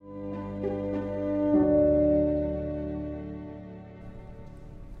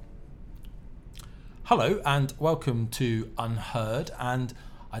Hello and welcome to Unheard, and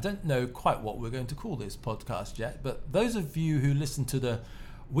I don't know quite what we're going to call this podcast yet, but those of you who listen to the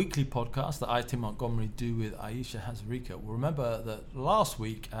weekly podcast that I, Tim Montgomerie, do with Aisha Hazarika will remember that last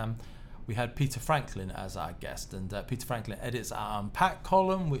week we had Peter Franklin as our guest, and Peter Franklin edits our Unpacked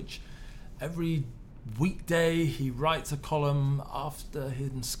column, which every weekday he writes a column after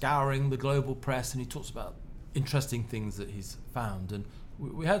him scouring the global press, and he talks about interesting things that he's found, and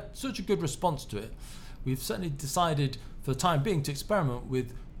we had such a good response to it. We've certainly decided for the time being to experiment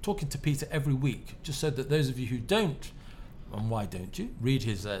with talking to Peter every week, just so that those of you who don't, and why don't you, read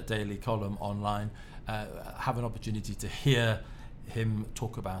his daily column online, have an opportunity to hear him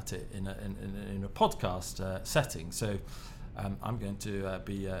talk about it in a podcast setting. So I'm going to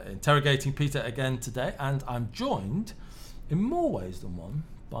be interrogating Peter again today, and I'm joined in more ways than one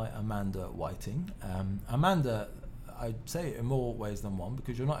by Amanda Whiting. Amanda, I'd say in more ways than one,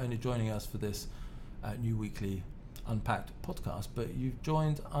 because you're not only joining us for this new weekly Unpacked podcast, but you've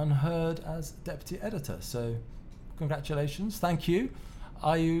joined Unheard as deputy editor. So congratulations, thank you.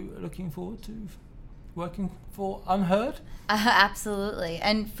 Are you looking forward to working for Unheard? Absolutely,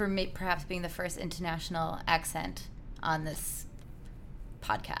 and for me, perhaps being the first international accent on this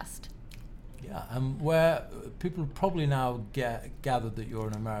podcast. Yeah, where people probably now gathered that you're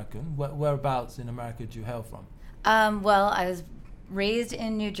an American. Whereabouts in America do you hail from? Well, I was raised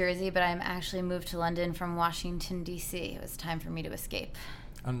in New Jersey, but I'm actually moved to London from Washington, D.C. It was time for me to escape.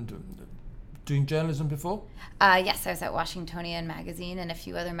 And doing journalism before? Yes, I was at Washingtonian Magazine and a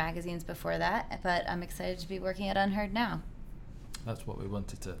few other magazines before that, but I'm excited to be working at Unheard now. That's what we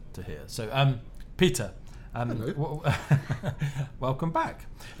wanted to hear. So, Peter, welcome back.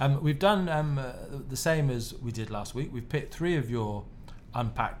 We've done the same as we did last week. We've picked three of your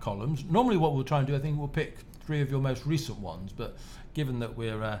Unpacked columns. Normally what we'll try and do, I think we'll pick three of your most recent ones, but given that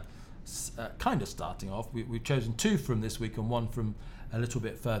we're kind of starting off, we've chosen two from this week and one from a little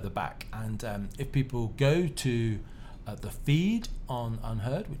bit further back. And if people go to the feed on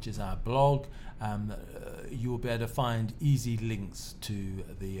Unheard, which is our blog, you will be able to find easy links to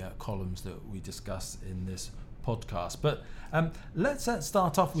the columns that we discuss in this podcast. But let's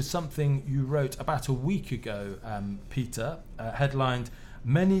start off with something you wrote about a week ago, Peter, headlined,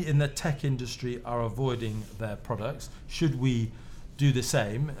 "Many in the tech industry are avoiding their products. Should we do the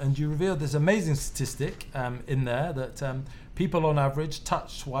same?" And you revealed this amazing statistic in there that people on average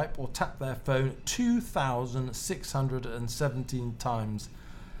touch, swipe or tap their phone 2,617 times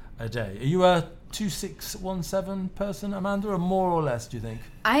a day. Are you a 2617 person, Amanda, or more or less, do you think?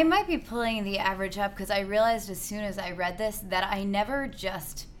 I might be pulling the average up because I realized as soon as I read this that I never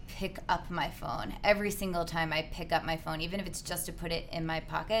just pick up my phone. Every single time I pick up my phone, even if it's just to put it in my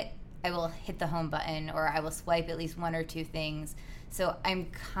pocket, I will hit the home button or I will swipe at least one or two things. So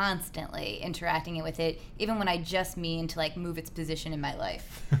I'm constantly interacting with it, even when I just mean to move its position in my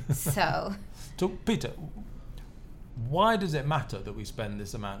life. So Peter, why does it matter that we spend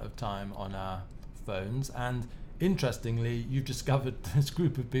this amount of time on our phones? And interestingly, you've discovered this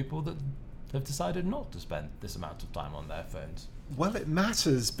group of people that have decided not to spend this amount of time on their phones. Well, it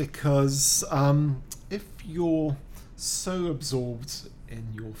matters because if you're so absorbed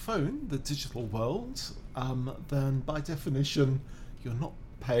in your phone, the digital world, then by definition, you're not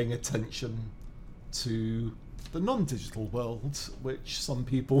paying attention to the non-digital world, which some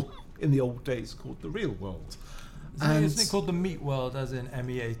people in the old days called the real world. Isn't it called the meat world, as in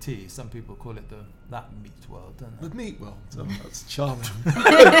MEAT? Some people call it that meat world, don't they? The meat world, that's charming.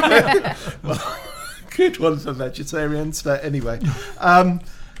 Well, good one for vegetarians, but anyway.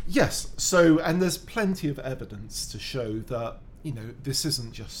 Yes, so, and there's plenty of evidence to show that, this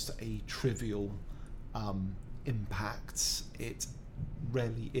isn't just a trivial impact. It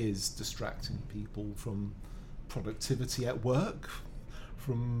really is distracting people from productivity at work,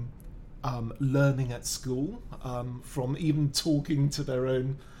 from learning at school, from even talking to their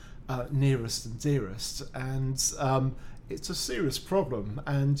own nearest and dearest. And it's a serious problem.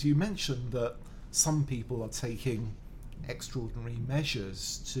 And you mentioned that some people are taking extraordinary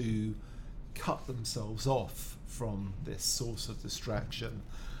measures to cut themselves off from this source of distraction.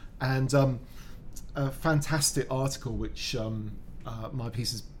 And a fantastic article which my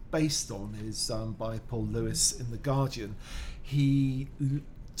piece is based on is by Paul Lewis in The Guardian. He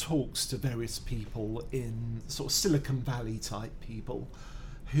talks to various people in sort of Silicon Valley type people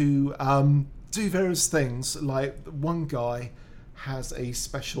who do various things. Like one guy has a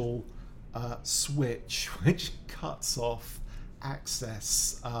special switch which cuts off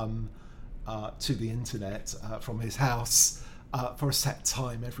access to the internet from his house for a set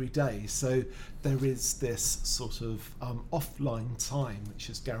time every day. So there is this sort of offline time which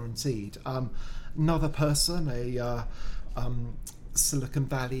is guaranteed. Another person, a Silicon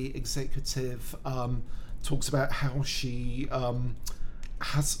Valley executive, talks about how she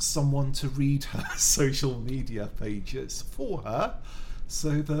has someone to read her social media pages for her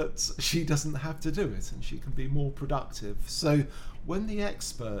so that she doesn't have to do it and she can be more productive. So when the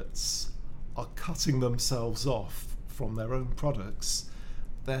experts are cutting themselves off from their own products,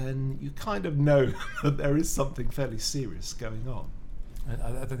 then you kind of know that there is something fairly serious going on.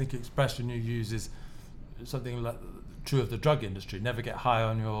 I think the expression you use is something like true of the drug industry: never get high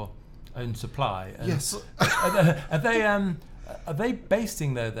on your own supply. And yes. Are they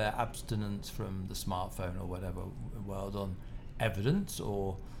basing their abstinence from the smartphone or whatever world on evidence,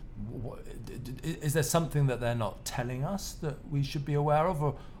 or is there something that they're not telling us that we should be aware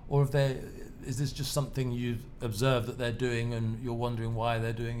of, or is this just something you've observed that they're doing and you're wondering why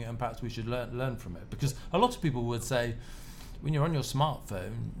they're doing it, and perhaps we should learn from it? Because a lot of people would say, when you're on your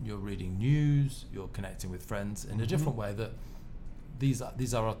smartphone, you're reading news, you're connecting with friends in a different way, that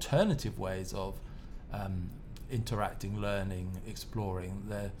these are alternative ways of interacting, learning, exploring.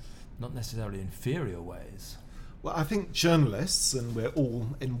 They're not necessarily inferior ways. Well, I think journalists, and we're all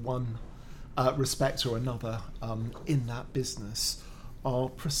in one respect or another in that business, are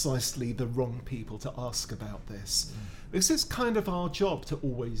precisely the wrong people to ask about this. Because it's kind of our job to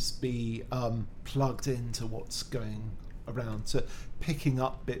always be plugged into what's going around, to picking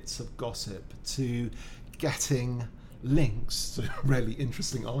up bits of gossip, to getting links to really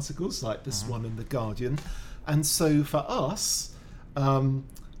interesting articles like this one in The Guardian. And so for us,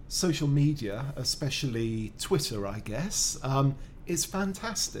 social media, especially Twitter, I guess, is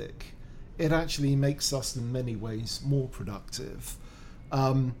fantastic. It actually makes us in many ways more productive.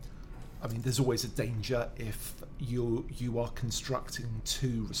 I mean, there's always a danger if you are constructing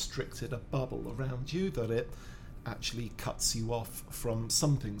too restricted a bubble around you, that it actually cuts you off from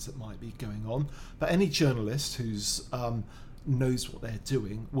some things that might be going on. But any journalist who's knows what they're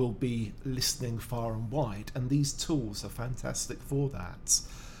doing will be listening far and wide, and these tools are fantastic for that.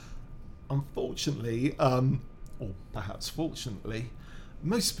 Unfortunately, or perhaps fortunately,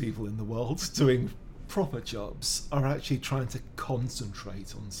 most people in the world doing proper jobs are actually trying to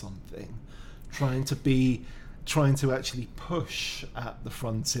concentrate on something, trying to actually push at the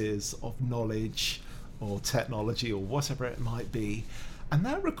frontiers of knowledge or technology or whatever it might be, and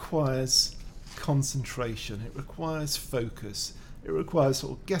that requires concentration, it requires focus, it requires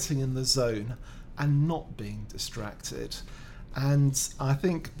sort of getting in the zone and not being distracted. And I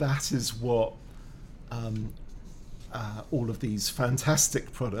think that is what all of these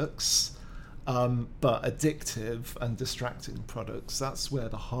fantastic products, but addictive and distracting products, that's where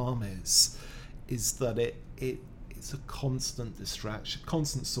the harm is that it's a constant distraction,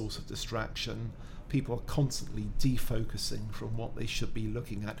 constant source of distraction. People are constantly defocusing from what they should be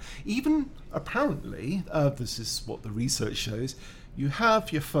looking at. Even apparently, this is what the research shows, you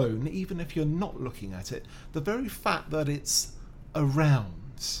have your phone, even if you're not looking at it, the very fact that it's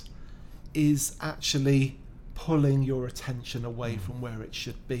around is actually pulling your attention away from where it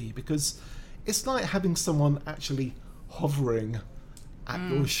should be, because it's like having someone actually hovering at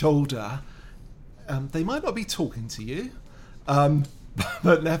your shoulder. They might not be talking to you,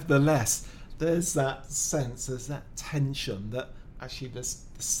 but nevertheless, there's that sense, there's that tension that actually there's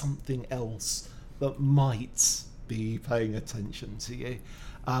something else that might be paying attention to you,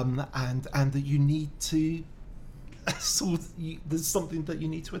 and that you need to there's something that you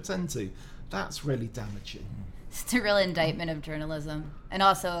need to attend to. That's really damaging. It's a real indictment of journalism, and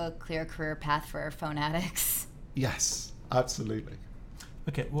also a clear career path for phone addicts. Yes, absolutely.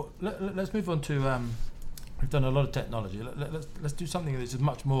 Okay, well, let's move on to. We've done a lot of technology. Let's do something that is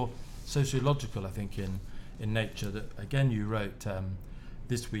much more sociological, I think, in nature, that again you wrote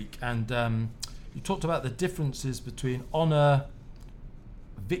this week, and you talked about the differences between honour,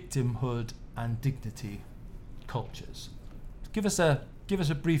 victimhood, and dignity cultures. Give us a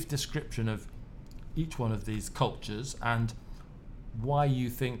brief description of each one of these cultures and why you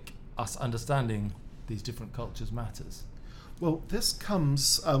think us understanding these different cultures matters. Well, this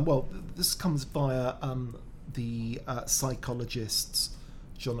comes via the psychologists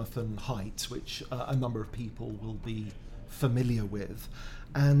Jonathan Haidt, which a number of people will be familiar with,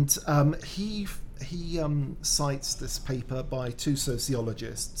 and he cites this paper by two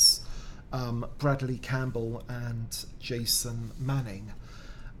sociologists, Bradley Campbell and Jason Manning,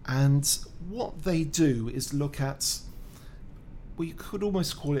 and what they do is look at, we could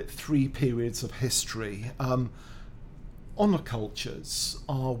almost call it three periods of history. Honour cultures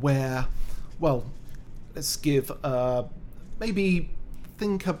are where, well, let's give maybe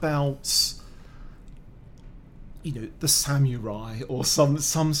think about, the samurai or some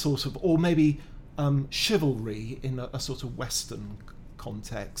sort of, or maybe chivalry in a sort of Western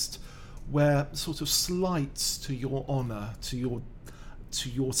context, where sort of slights to your honour, to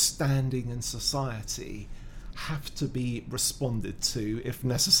your standing in society, have to be responded to, if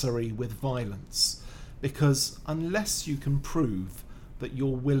necessary, with violence. Because unless you can prove that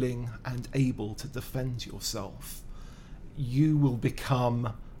you're willing and able to defend yourself, you will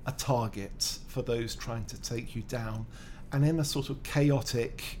become a target for those trying to take you down. And in a sort of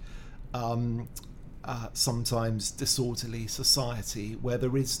chaotic, sometimes disorderly society where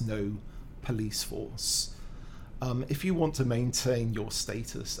there is no police force, if you want to maintain your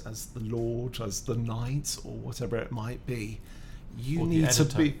status as the Lord, as the Knight, or whatever it might be, you need to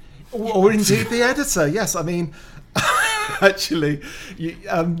be, or indeed the editor. Yes, I mean, actually,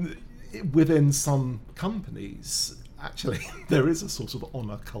 within some companies, actually, there is a sort of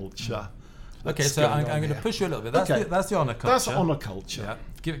honour culture. Okay, so I'm going to push you a little bit. That's the honour culture. That's honour culture.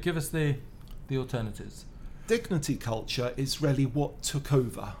 Yeah. Give us the alternatives. Dignity culture is really what took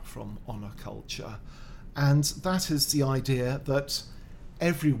over from honour culture. And that is the idea that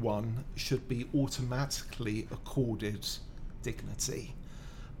everyone should be automatically accorded dignity.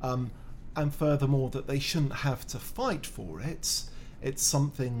 And furthermore, that they shouldn't have to fight for it. It's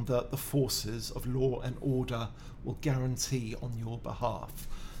something that the forces of law and order will guarantee on your behalf.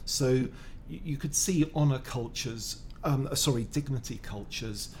 So you could see honour cultures, dignity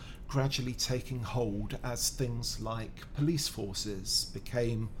cultures, gradually taking hold as things like police forces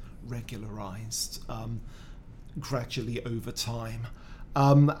became regularised gradually over time.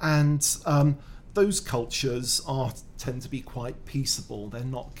 Those cultures tend to be quite peaceable. They're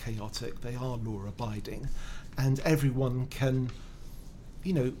not chaotic. They are law-abiding. And everyone can,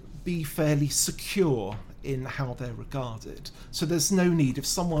 be fairly secure in how they're regarded. So there's no need, if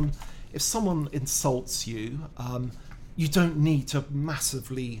someone insults you, you don't need to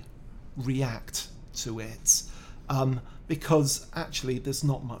massively react to it, because actually there's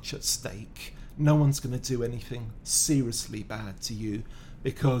not much at stake. No one's going to do anything seriously bad to you,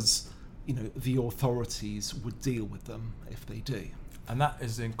 because the authorities would deal with them if they do. And that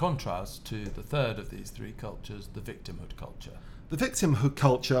is in contrast to the third of these three cultures, the victimhood culture. The victimhood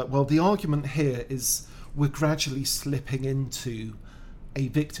culture, well, the argument here is we're gradually slipping into a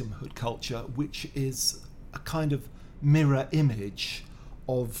victimhood culture, which is a kind of mirror image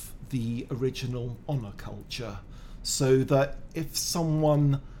of the original honour culture. So that if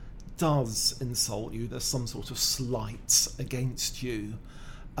someone does insult you, there's some sort of slight against you,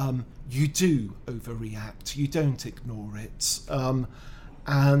 you do overreact, you don't ignore it,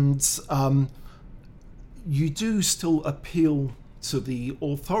 and you do still appeal to the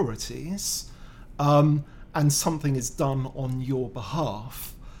authorities, and something is done on your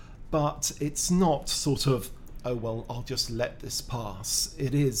behalf, but it's not sort of, oh well, I'll just let this pass.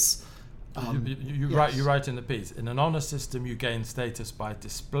 It is... You write in the piece, in an honour system you gain status by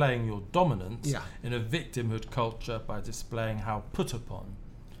displaying your dominance. Yeah. In a victimhood culture by displaying how put upon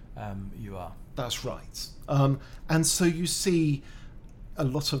you are. That's right. And so you see a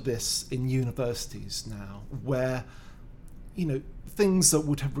lot of this in universities now, where things that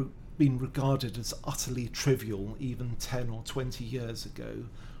would have been regarded as utterly trivial even 10 or 20 years ago,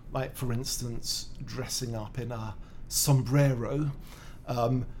 like for instance dressing up in a sombrero,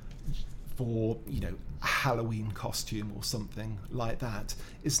 for a Halloween costume or something like that,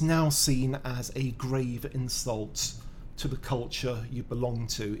 is now seen as a grave insult to the culture you belong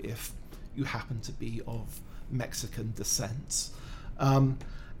to if you happen to be of Mexican descent.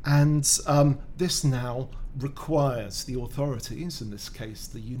 This now requires the authorities, in this case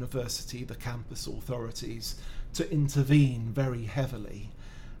the university, the campus authorities, to intervene very heavily.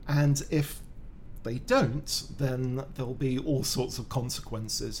 And if they don't, then there'll be all sorts of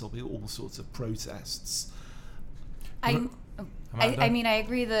consequences, there'll be all sorts of protests. I mean, I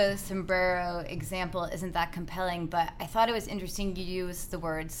agree the sombrero example isn't that compelling, but I thought it was interesting you used the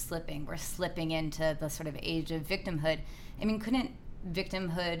word slipping. We're slipping into the sort of age of victimhood. I mean, couldn't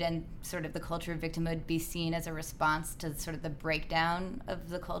victimhood and sort of the culture of victimhood be seen as a response to sort of the breakdown of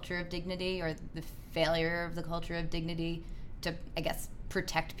the culture of dignity, or the failure of the culture of dignity to, I guess,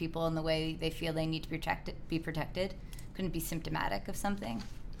 protect people in the way they feel they need to be protected? Couldn't it be symptomatic of something?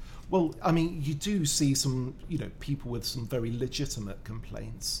 Well, I mean, you do see some, people with some very legitimate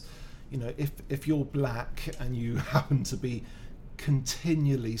complaints. If you're black and you happen to be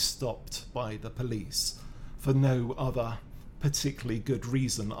continually stopped by the police for no other particularly good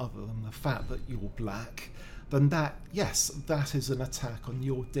reason other than the fact that you're black, then that is an attack on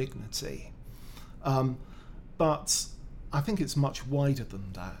your dignity. But I think it's much wider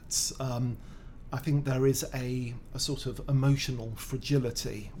than that. I think there is a sort of emotional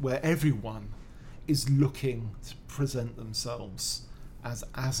fragility where everyone is looking to present themselves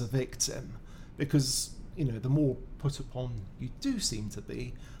as a victim, because the more put upon you do seem to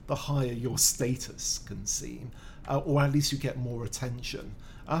be, the higher your status can seem, or at least you get more attention.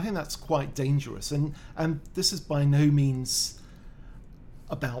 I think that's quite dangerous, and this is by no means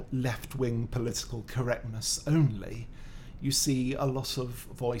about left-wing political correctness only. You see a lot of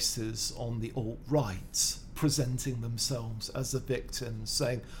voices on the alt-right presenting themselves as the victims,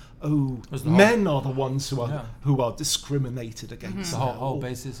 saying, men are the ones who are discriminated against. The whole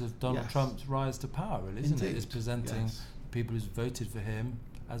basis of Donald Yes. Trump's rise to power, really, isn't it? Indeed. Is presenting people who's voted for him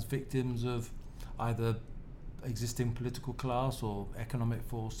as victims of either existing political class or economic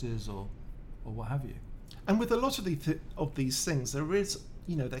forces or what have you. And with a lot of these things, there is,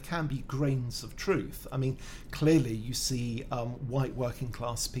 there can be grains of truth. I mean, clearly you see white working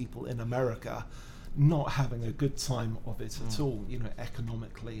class people in America not having a good time of it at all,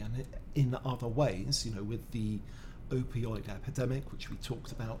 economically and in other ways, with the opioid epidemic, which we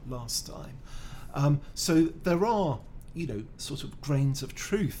talked about last time. So there are, sort of grains of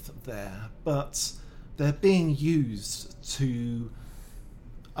truth there, but they're being used to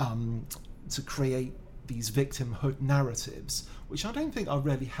create these victimhood narratives, which I don't think are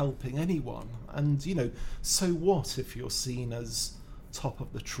really helping anyone. And, so what if you're seen as top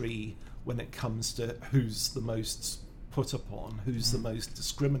of the tree when it comes to who's the most put upon, who's the most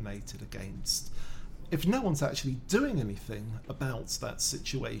discriminated against? If no one's actually doing anything about that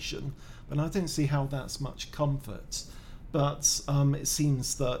situation, then I don't see how that's much comfort. But it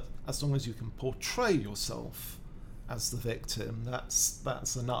seems that as long as you can portray yourself as the victim,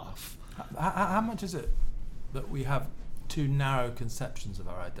 that's enough. How much is it that we have too narrow conceptions of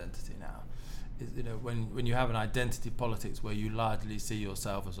our identity now? When you have an identity politics where you largely see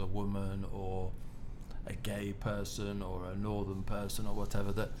yourself as a woman or a gay person or a northern person or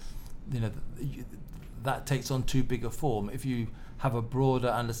whatever, that takes on too big a form. If you have a broader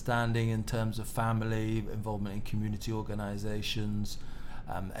understanding in terms of family involvement in community organisations,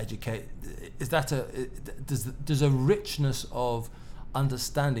 does a richness of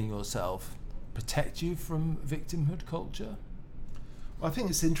understanding yourself protect you from victimhood culture? I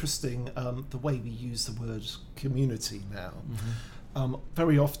think it's interesting the way we use the word community now.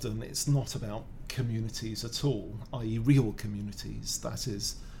 Very often it's not about communities at all, i.e. real communities, that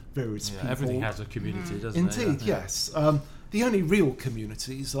is various people. Everything has a community, doesn't it? Indeed, yes. The only real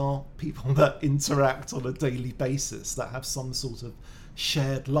communities are people that interact on a daily basis, that have some sort of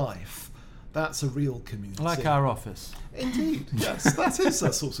shared life. That's a real community. Like our office. Indeed, yes. That is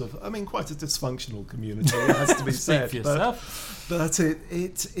a sort of, quite a dysfunctional community, it has to be said. Speak for yourself. But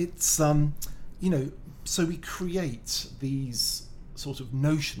it's so we create these sort of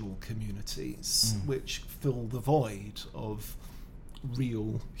notional communities which fill the void of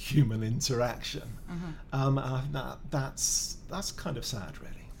real human interaction. That's kind of sad,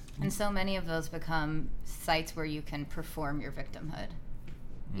 really. And so many of those become sites where you can perform your victimhood.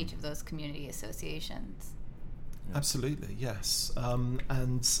 Each of those community associations. Absolutely, yes. When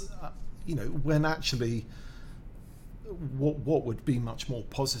actually what would be much more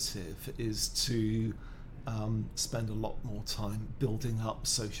positive is to spend a lot more time building up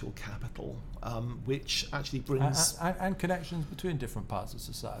social capital, which actually brings... And connections between different parts of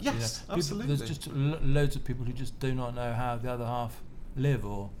society. Yes, absolutely. There's just loads of people who just do not know how the other half live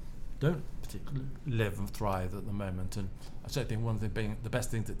or don't particularly live and thrive at the moment. And I certainly think one of the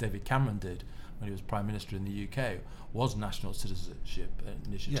best things that David Cameron did when he was Prime Minister in the UK was National Citizenship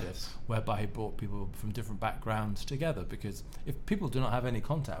Initiative, whereby he brought people from different backgrounds together, because if people do not have any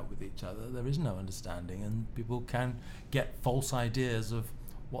contact with each other, there is no understanding, and people can get false ideas of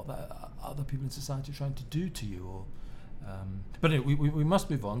what other people in society are trying to do to you. Or but anyway, we must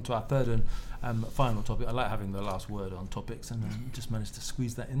move on to our third and final topic. I like having the last word on topics, and just managed to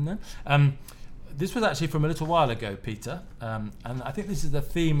squeeze that in there. This was actually from a little while ago, Peter, and I think this is the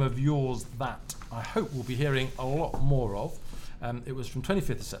theme of yours that I hope we'll be hearing a lot more of. It was from 25th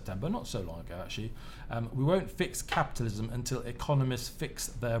of September, not so long ago actually. We won't fix capitalism until economists fix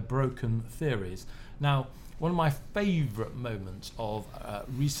their broken theories. Now, one of my favourite moments of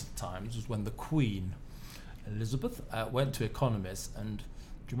recent times was when the Queen, Elizabeth, went to economists and, do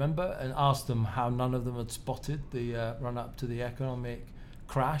you remember, and asked them how none of them had spotted the run-up to the economic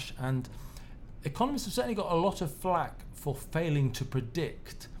crash. And economists have certainly got a lot of flack for failing to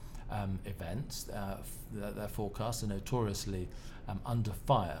predict events. Their forecasts are notoriously under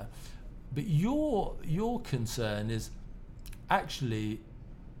fire. But your concern is actually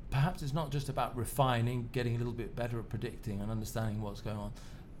perhaps it's not just about refining, getting a little bit better at predicting and understanding what's going on.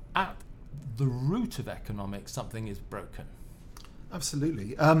 At the root of economics, something is broken.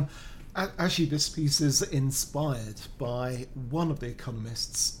 Absolutely. Actually, this piece is inspired by one of the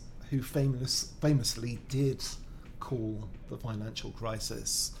economists who famously did call the financial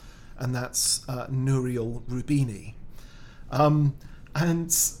crisis, and that's Nouriel Roubini. And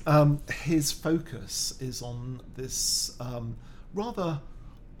his focus is on this rather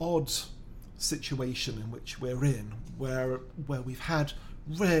odd situation in which we're in, where we've had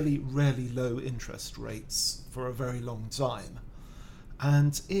really, really low interest rates for a very long time.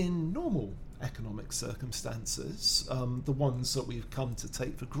 And in normal economic circumstances, the ones that we've come to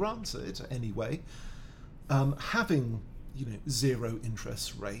take for granted anyway, having zero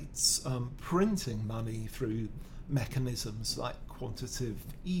interest rates, printing money through mechanisms like quantitative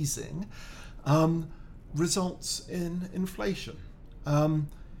easing, results in inflation.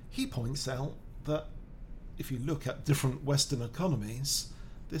 He points out that if you look at different Western economies,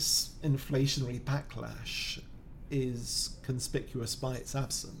 this inflationary backlash is conspicuous by its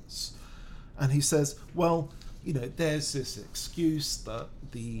absence. And he says, well, there's this excuse that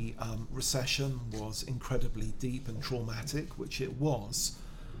the recession was incredibly deep and traumatic, which it was,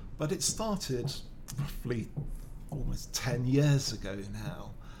 but it started roughly almost 10 years ago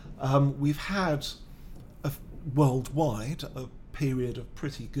now. We've had worldwide a period of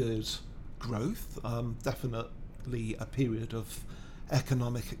pretty good growth, definitely a period of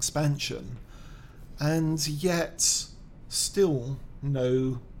economic expansion, and yet still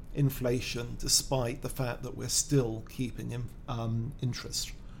no inflation, despite the fact that we're still keeping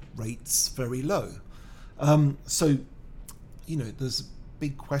interest rates very low. So there's a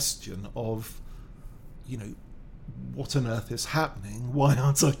big question of what on earth is happening? Why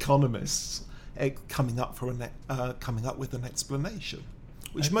aren't economists coming up with an explanation,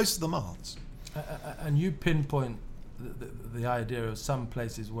 which most of them aren't? And you pinpoint the idea of some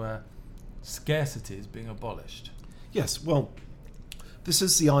places where scarcity is being abolished. Yes, well, this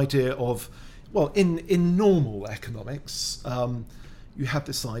is the idea of, in normal economics, you have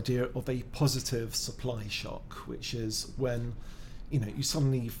this idea of a positive supply shock, which is when, you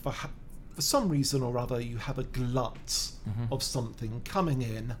suddenly, for some reason or other, you have a glut of something coming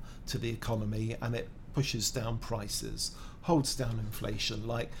in to the economy, and it pushes down prices, holds down inflation.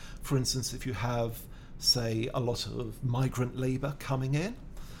 Like, for instance, if you have, say, a lot of migrant labour coming in,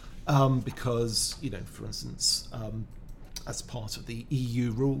 because, for instance, as part of the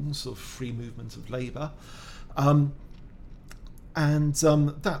EU rules of free movement of labour, and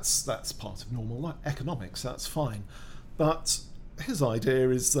that's part of normal economics, that's fine. But his idea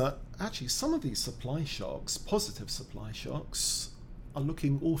is that actually some of these supply shocks, positive supply shocks, are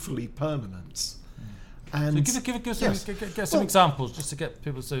looking awfully permanent. And so give some examples, just to get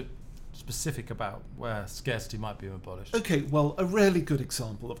people so specific about where scarcity might be abolished. Okay, well, a really good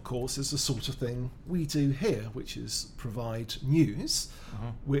example, of course, is the sort of thing we do here, which is provide news,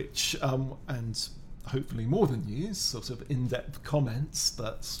 which, and hopefully more than news, sort of in-depth comments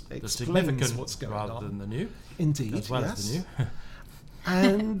that explains what's going on. Rather than the new. Indeed, as well yes. As the new.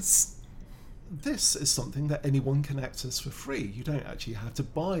 And this is something that anyone can access for free. You don't actually have to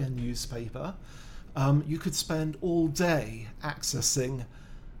buy a newspaper. You could spend all day accessing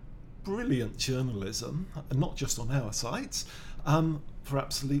brilliant journalism, and not just on our site, for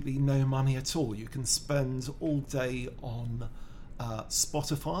absolutely no money at all. You can spend all day on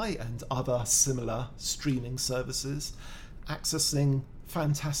Spotify and other similar streaming services, accessing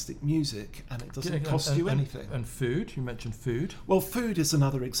fantastic music, and it doesn't cost you anything. And food, you mentioned food. Well, food is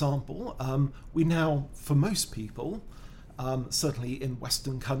another example. We now, for most people, certainly in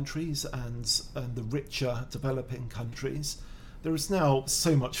Western countries and the richer developing countries, there is now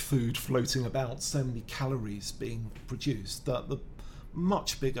so much food floating about, so many calories being produced, that the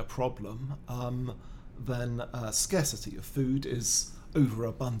much bigger problem than scarcity of food is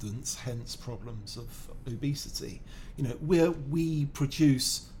overabundance, hence problems of obesity. We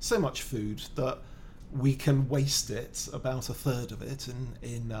produce so much food that we can waste it, about a third of it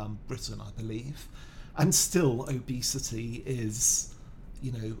in Britain, I believe, and still obesity is,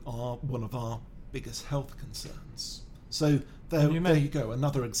 one of our biggest health concerns. So there you go,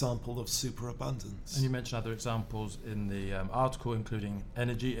 another example of superabundance. And you mentioned other examples in the article, including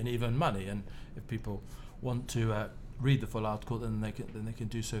energy and even money. And if people want to read the full article, then they can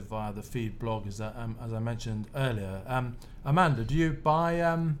do so via the feed blog, as I mentioned earlier. Amanda, do you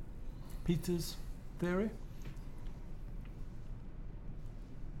buy Peter's theory?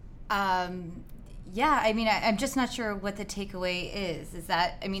 Yeah, I'm just not sure what the takeaway is. Is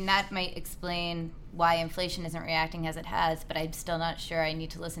that, that might explain why inflation isn't reacting as it has, but I'm still not sure I need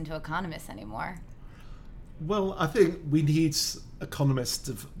to listen to economists anymore. Well, I think we need economists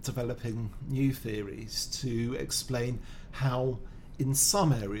developing new theories to explain how, in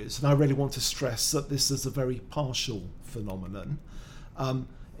some areas, and I really want to stress that this is a very partial phenomenon,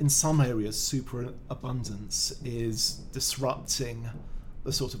 in some areas superabundance is disrupting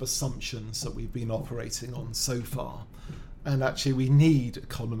the sort of assumptions that we've been operating on so far. And actually we need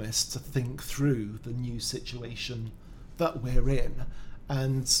economists to think through the new situation that we're in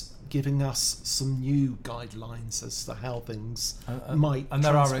and giving us some new guidelines as to how things might and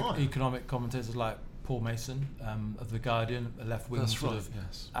there transpire. are economic commentators like Paul Mason of The Guardian, a left-wing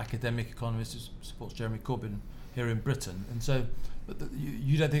academic economist who supports Jeremy Corbyn here in Britain. And so but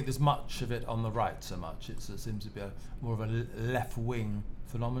you don't think there's much of it on the right so much. It seems to be more of a left-wing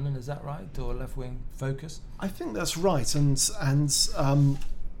phenomenon, is that right? Or a left-wing focus? I think that's right. And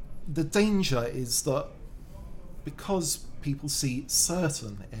the danger is that because people see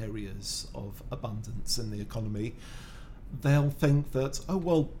certain areas of abundance in the economy, they'll think that, oh,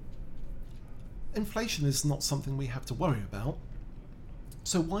 well, inflation is not something we have to worry about.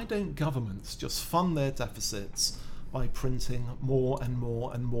 So why don't governments just fund their deficits by printing more and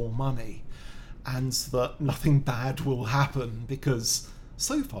more and more money, and that nothing bad will happen, because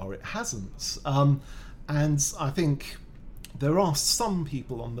so far it hasn't. And I think there are some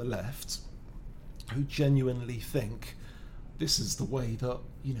people on the left who genuinely think this is the way that,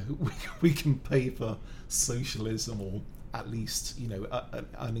 you know, we can pay for socialism, or at least, you know,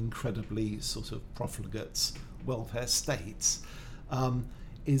 an incredibly sort of profligate welfare state,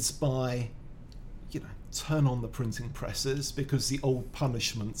 is by, you know, turn on the printing presses, because the old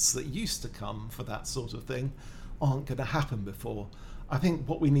punishments that used to come for that sort of thing aren't going to happen before. I think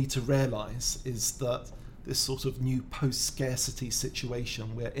what we need to realise is that this sort of new post-scarcity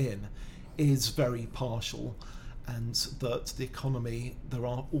situation we're in is very partial, and that the economy, there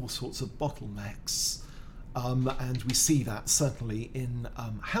are all sorts of bottlenecks, and we see that certainly in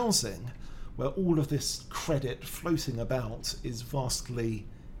housing, where all of this credit floating about is vastly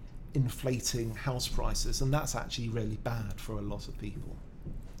inflating house prices, and that's actually really bad for a lot of people.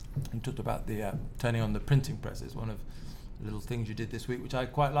 You talked about the turning on the printing presses. One of the little things you did this week, which I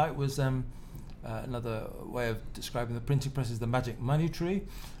quite like, was another way of describing the printing press is the magic money tree,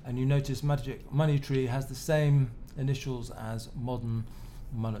 and you notice magic money tree has the same initials as modern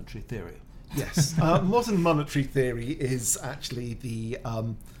monetary theory. Yes, modern monetary theory is actually the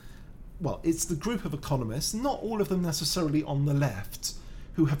it's the group of economists, not all of them necessarily on the left,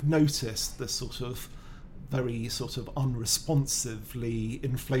 who have noticed the sort of very sort of unresponsively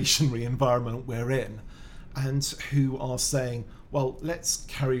inflationary environment we're in, and who are saying, well, let's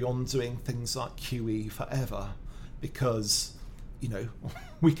carry on doing things like QE forever, because, you know,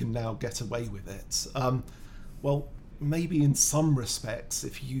 we can now get away with it. Well, maybe in some respects,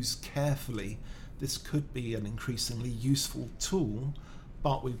 if used carefully, this could be an increasingly useful tool,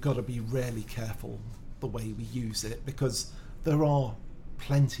 but we've got to be really careful the way we use it, because there are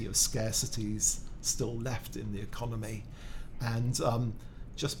plenty of scarcities still left in the economy, and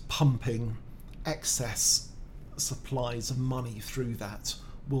just pumping excess supplies of money through that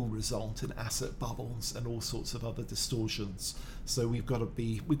will result in asset bubbles and all sorts of other distortions. So we've got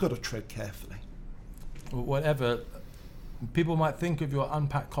to tread carefully. Whatever people might think of your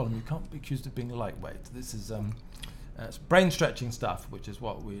Unpacked column, you can't be accused of being lightweight. This is it's brain-stretching stuff, which is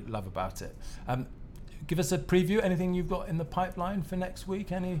what we love about it. Give us a preview, anything you've got in the pipeline for next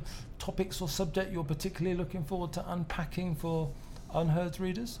week, any topics or subject you're particularly looking forward to unpacking for Unheard's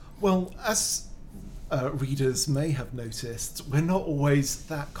readers? Well, as readers may have noticed, we're not always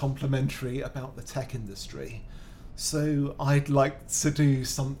that complimentary about the tech industry. So I'd like to do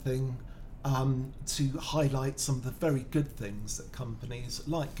something to highlight some of the very good things that companies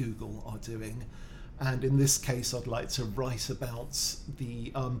like Google are doing. And in this case, I'd like to write about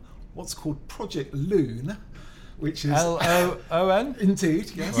the what's called Project Loon, which is Loon?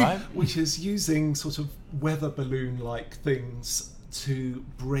 Indeed, yes. Right. Which is using sort of weather balloon-like things to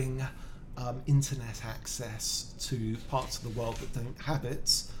bring internet access to parts of the world that don't have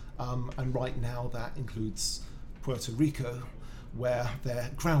it. And right now that includes Puerto Rico, where their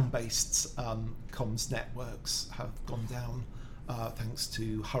ground-based comms networks have gone down thanks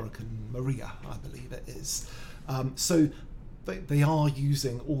to Hurricane Maria, I believe it is. So they are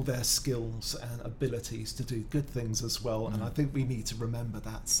using all their skills and abilities to do good things as well, and I think we need to remember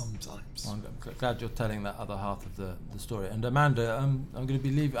that sometimes. Well, I'm glad you're telling that other half of the story. And Amanda, I'm going to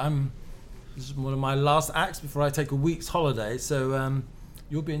be leaving. This is one of my last acts before I take a week's holiday, so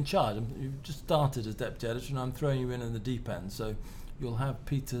you'll be in charge. You've just started as deputy editor, and I'm throwing you in the deep end, so you'll have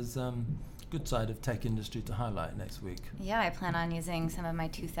Peter's good side of tech industry to highlight next week? Yeah, I plan on using some of my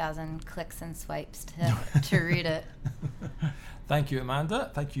 2,000 clicks and swipes to read it. Thank you,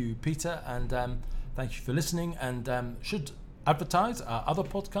 Amanda. Thank you, Peter. And thank you for listening. And should advertise our other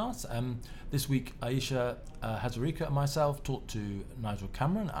podcasts. This week, Aisha Hazarika and myself talked to Nigel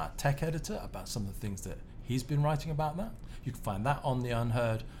Cameron, our tech editor, about some of the things that he's been writing about that. You can find that on the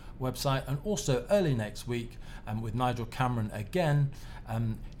Unheard website. And also early next week, with Nigel Cameron again,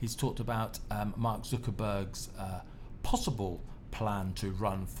 he's talked about Mark Zuckerberg's possible plan to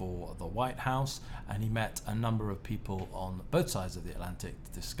run for the White House, and he met a number of people on both sides of the Atlantic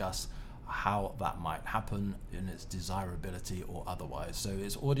to discuss how that might happen in its desirability or otherwise. So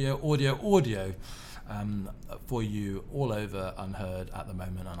it's audio for you all over Unheard at the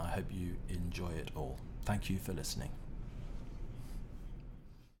moment, and I hope you enjoy it all. Thank you for listening.